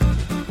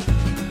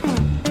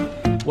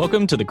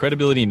Welcome to the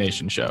Credibility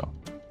Nation Show,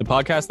 the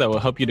podcast that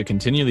will help you to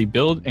continually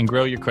build and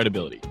grow your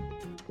credibility.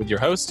 With your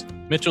host,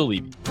 Mitchell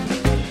Levy.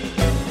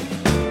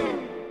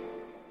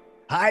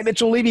 Hi,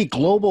 Mitchell Levy,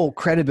 global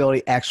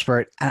credibility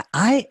expert. And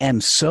I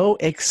am so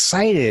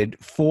excited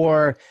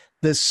for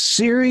the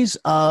series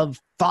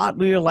of Thought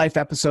Leader Life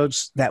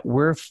episodes that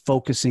we're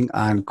focusing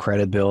on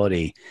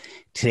credibility.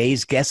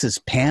 Today's guest is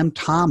Pam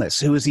Thomas,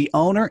 who is the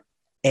owner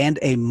and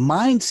a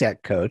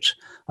mindset coach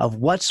of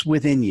What's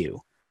Within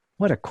You.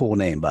 What a cool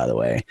name, by the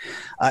way.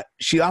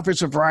 She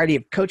offers a variety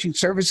of coaching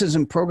services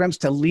and programs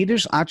to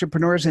leaders,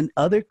 entrepreneurs, and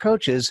other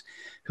coaches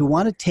who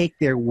want to take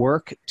their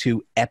work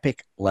to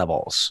epic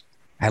levels.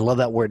 I love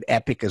that word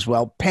epic as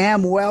well.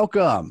 Pam,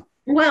 welcome.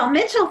 Well,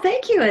 Mitchell,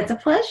 thank you. It's a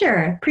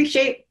pleasure.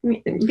 Appreciate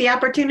the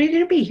opportunity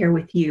to be here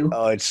with you.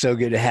 Oh, it's so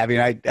good to have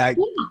you. I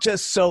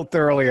just so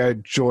thoroughly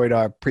enjoyed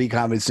our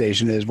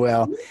pre-conversation as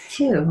well. Me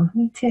too.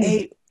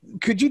 Hey,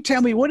 could you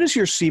tell me, what is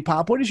your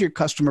CPOP? What is your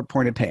customer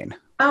point of pain?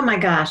 Oh my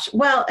gosh.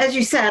 Well, as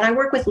you said, I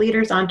work with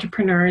leaders,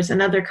 entrepreneurs,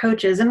 and other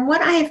coaches. And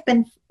what I've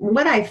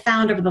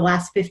found over the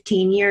last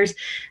 15 years,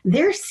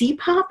 their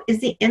CPOP is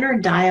the inner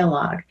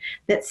dialogue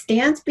that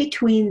stands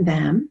between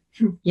them.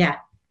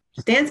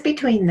 Stands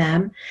between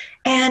them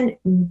and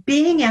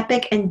being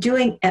epic and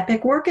doing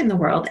epic work in the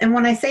world. And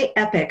when I say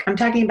epic, I'm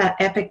talking about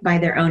epic by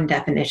their own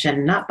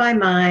definition, not by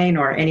mine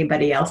or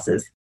anybody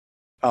else's.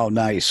 Oh,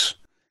 nice.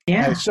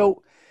 Yeah.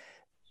 So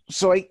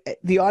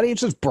the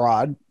audience is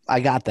broad. I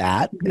got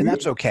that, and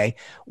that's okay.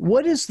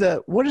 What are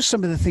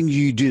some of the things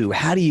you do?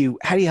 How do you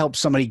help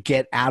somebody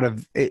get out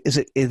of?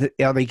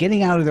 Are they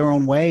getting out of their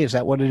own way? Is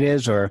that what it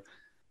is, or?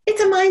 It's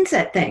a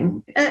mindset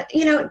thing.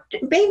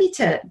 Maybe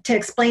to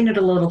explain it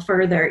a little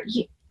further,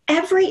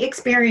 every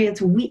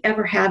experience we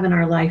ever have in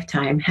our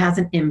lifetime has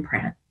an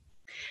imprint.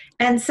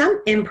 And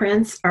some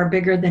imprints are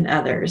bigger than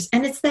others.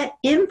 And it's that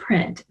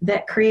imprint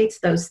that creates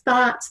those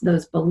thoughts,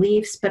 those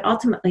beliefs, but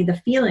ultimately the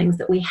feelings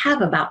that we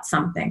have about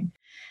something.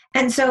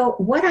 And so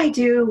what I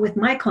do with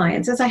my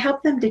clients is I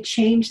help them to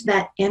change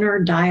that inner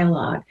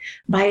dialogue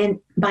by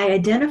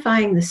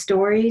identifying the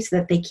stories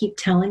that they keep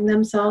telling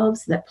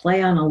themselves that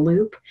play on a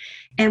loop.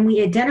 And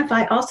we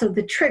identify also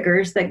the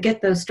triggers that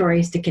get those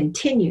stories to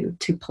continue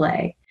to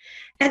play.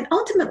 And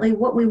ultimately,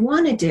 what we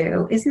want to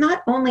do is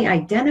not only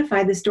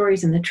identify the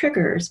stories and the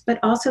triggers, but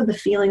also the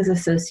feelings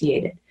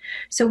associated.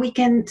 So we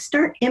can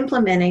start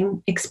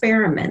implementing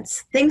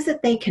experiments, things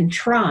that they can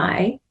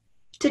try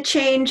to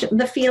change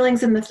the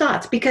feelings and the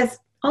thoughts, because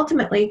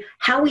ultimately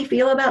how we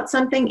feel about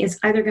something is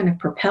either going to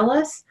propel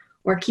us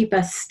or keep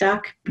us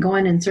stuck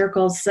going in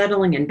circles,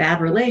 settling in bad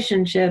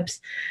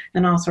relationships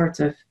and all sorts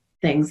of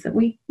things that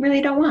we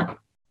really don't want.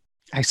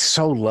 I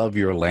so love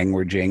your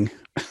languaging.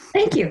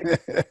 Thank you.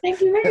 Thank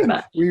you very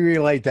much. We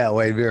relate that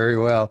way very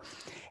well.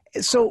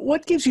 So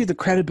what gives you the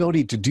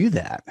credibility to do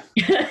that?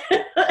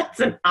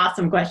 That's an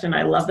awesome question.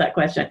 I love that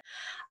question.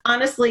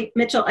 Honestly,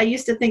 Mitchell, I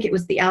used to think it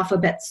was the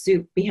alphabet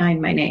soup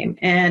behind my name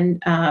and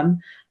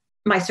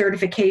my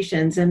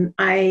certifications. And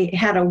I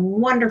had a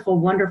wonderful,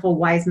 wonderful,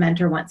 wise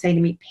mentor once say to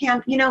me,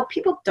 Pam,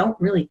 people don't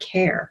really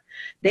care.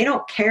 They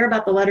don't care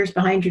about the letters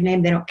behind your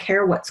name. They don't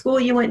care what school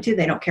you went to.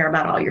 They don't care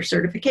about all your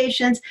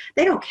certifications.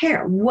 They don't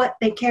care. What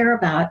they care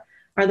about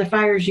are the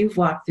fires you've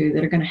walked through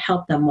that are going to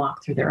help them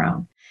walk through their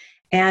own.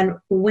 And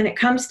when it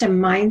comes to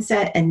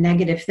mindset and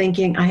negative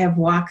thinking, I have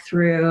walked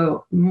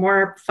through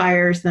more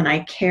fires than I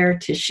care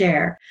to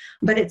share.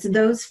 But it's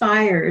those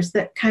fires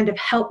that kind of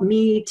help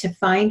me to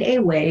find a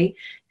way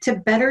to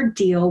better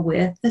deal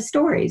with the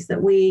stories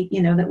that we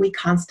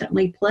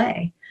constantly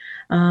play.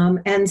 And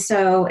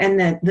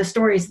the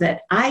stories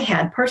that I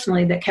had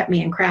personally that kept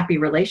me in crappy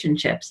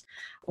relationships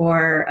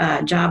or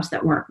jobs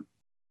that weren't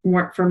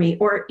for me,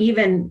 or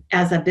even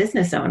as a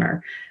business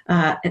owner,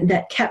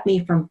 that kept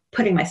me from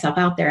putting myself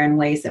out there in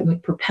ways that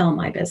would propel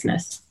my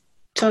business.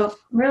 So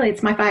really,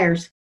 it's my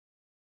fires.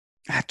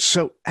 That's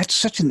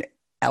such an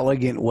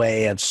elegant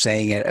way of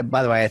saying it.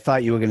 By the way, I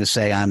thought you were going to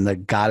say I'm the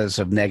goddess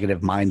of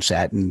negative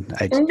mindset, and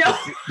I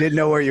didn't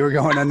know where you were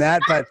going on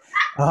that, but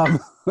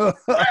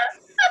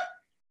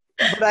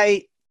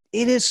it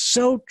is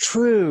so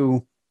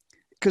true.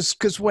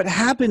 Because what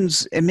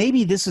happens, and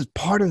maybe this is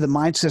part of the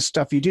mindset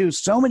stuff you do,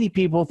 so many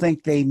people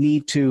think they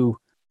need to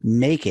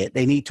make it.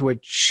 They need to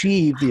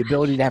achieve the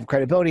ability to have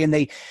credibility, and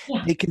they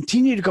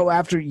continue to go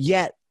after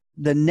yet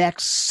the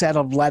next set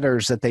of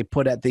letters that they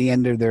put at the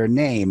end of their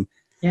name,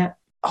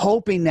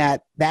 hoping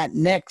that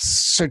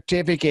next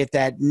certificate,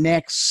 that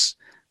next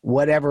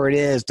whatever it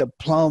is,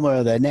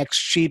 diploma, the next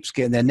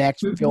sheepskin, the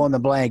next fill in the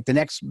blank, the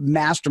next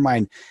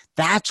mastermind,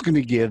 that's going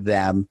to give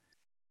them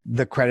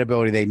the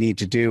credibility they need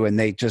to do, and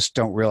they just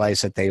don't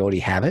realize that they already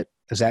have it.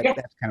 That's kind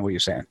of what you're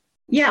saying?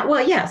 Yeah,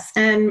 well, yes.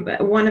 And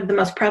one of the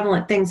most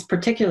prevalent things,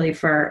 particularly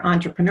for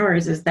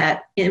entrepreneurs, is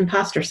that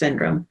imposter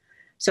syndrome.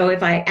 So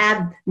if I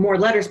add more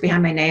letters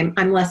behind my name,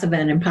 I'm less of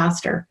an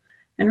imposter.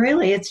 And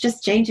really, it's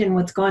just changing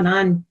what's going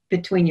on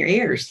between your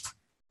ears.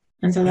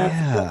 And so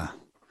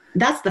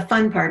that's the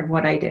fun part of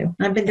what I do.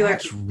 I've been doing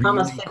it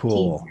almost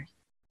 15 years.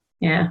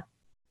 Yeah.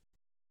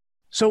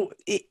 So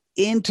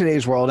in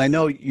today's world, I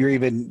know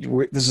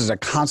this is a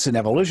constant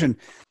evolution,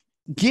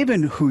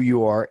 given who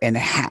you are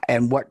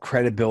and what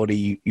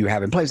credibility you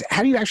have in place,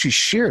 how do you actually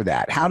share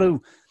that?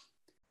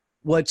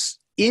 What's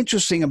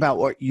interesting about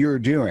what you're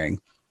doing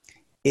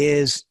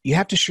is you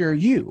have to share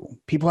you.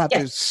 People have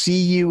to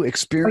see you,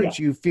 experience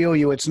you, feel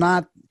you. It's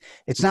not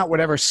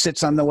whatever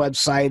sits on the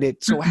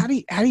website. So how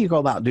do you go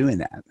about doing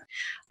that?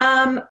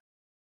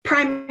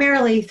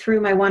 Primarily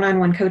through my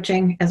one-on-one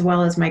coaching as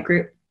well as my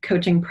group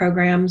coaching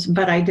programs,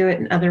 but I do it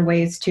in other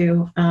ways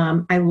too.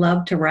 I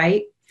love to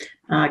write.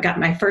 I got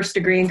my first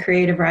degree in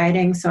creative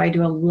writing, so I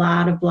do a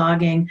lot of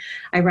blogging.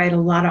 I write a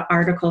lot of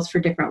articles for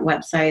different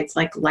websites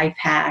like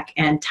Lifehack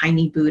and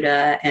Tiny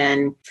Buddha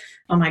and,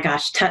 oh my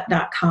gosh,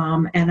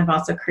 tut.com. And I've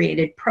also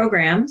created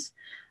programs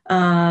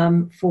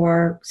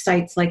for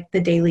sites like the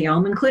Daily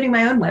Ohm, including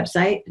my own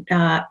website.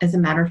 As a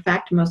matter of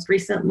fact, most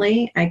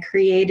recently, I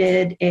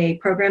created a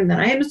program that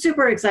I am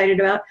super excited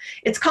about.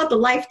 It's called the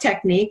Life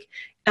Technique.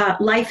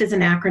 Life is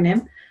an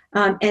acronym.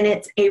 And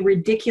it's a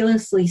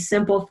ridiculously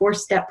simple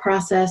 4-step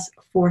process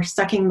for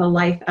sucking the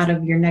life out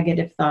of your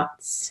negative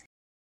thoughts.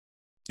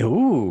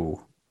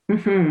 Ooh,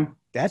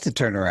 that's a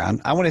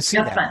turnaround. I want to see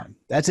that one.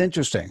 That's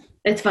interesting.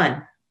 It's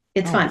fun.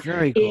 It's fun.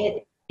 Very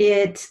cool.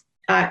 It's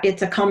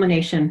a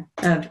culmination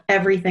of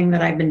everything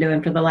that I've been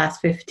doing for the last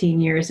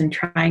 15 years and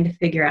trying to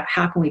figure out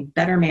how can we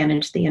better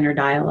manage the inner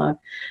dialogue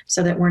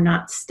so that we're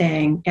not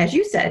staying, as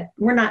you said,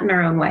 we're not in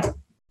our own way.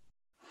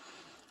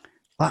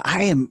 Well,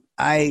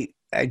 I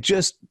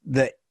just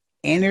the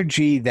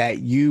energy that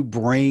you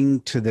bring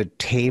to the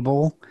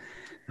table,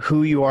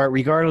 who you are,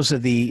 regardless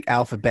of the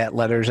alphabet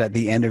letters at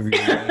the end of your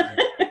name.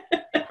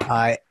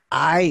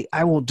 I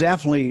will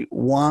definitely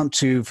want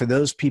to, for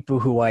those people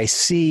who I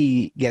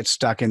see get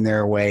stuck in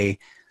their way,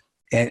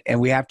 and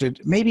we have to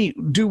maybe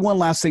do one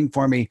last thing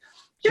for me.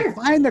 Sure.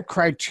 Define the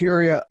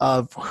criteria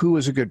of who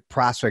is a good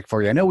prospect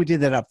for you. I know we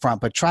did that up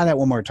front, but try that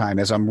one more time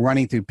as I'm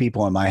running through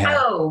people in my head.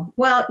 Oh,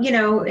 well,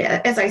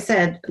 as I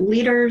said,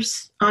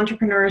 leaders,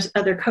 entrepreneurs,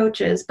 other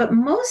coaches, but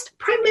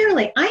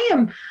primarily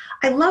I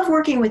love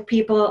working with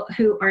people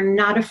who are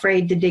not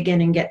afraid to dig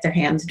in and get their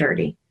hands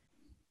dirty.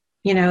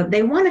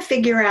 They want to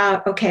figure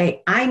out,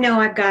 okay, I know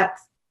I've got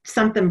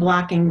something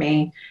blocking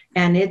me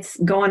and it's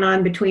going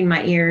on between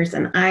my ears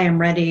and I am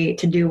ready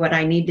to do what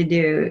I need to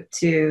do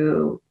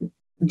to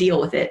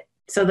deal with it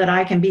so that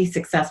I can be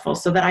successful,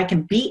 so that I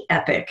can be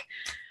epic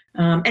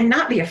and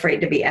not be afraid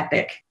to be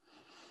epic.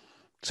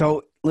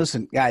 So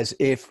listen, guys,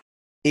 if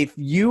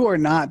you are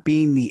not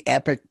being the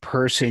epic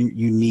person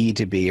you need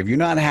to be, if you're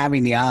not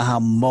having the aha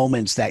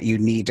moments that you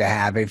need to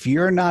have, if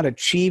you're not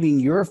achieving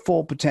your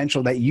full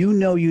potential that you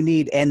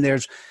need, and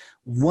there's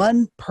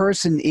one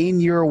person in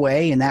your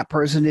way and that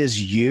person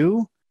is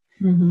you,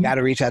 you got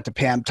to reach out to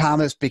Pam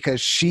Thomas because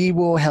she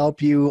will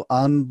help you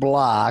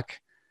unblock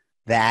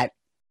that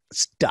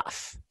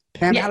stuff.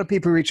 Pam, how do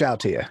people reach out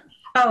to you?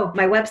 Oh,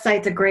 my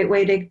website's a great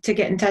way to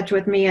get in touch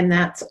with me, and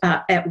that's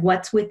at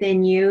What's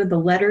Within You, the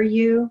letter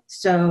U.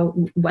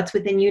 So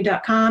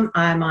what'swithinyou.com.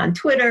 I'm on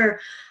Twitter.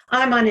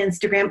 I'm on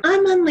Instagram.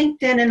 I'm on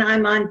LinkedIn, and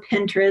I'm on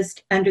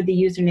Pinterest under the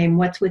username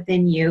What's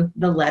Within You,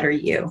 the letter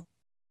U.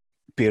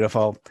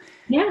 Beautiful.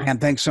 Yeah. And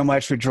thanks so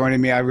much for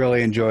joining me. I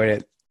really enjoyed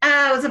it.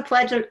 It was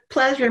a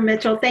pleasure,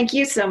 Mitchell. Thank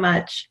you so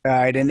much. All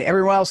right. And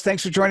everyone else,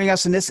 thanks for joining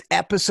us in this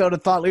episode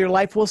of Thought Leader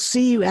Life. We'll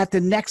see you at the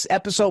next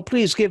episode.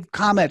 Please give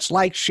comments,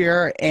 like,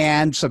 share,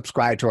 and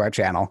subscribe to our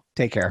channel.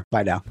 Take care.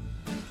 Bye now.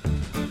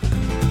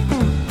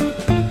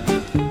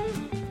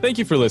 Thank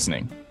you for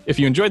listening. If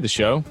you enjoyed the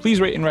show,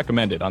 please rate and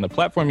recommend it on the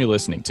platform you're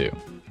listening to.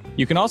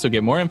 You can also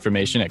get more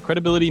information at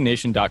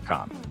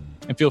credibilitynation.com.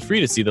 And feel free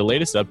to see the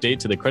latest update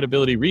to the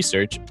credibility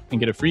research and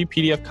get a free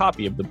PDF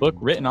copy of the book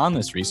written on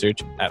this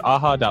research at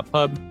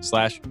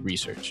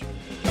aha.pub/research.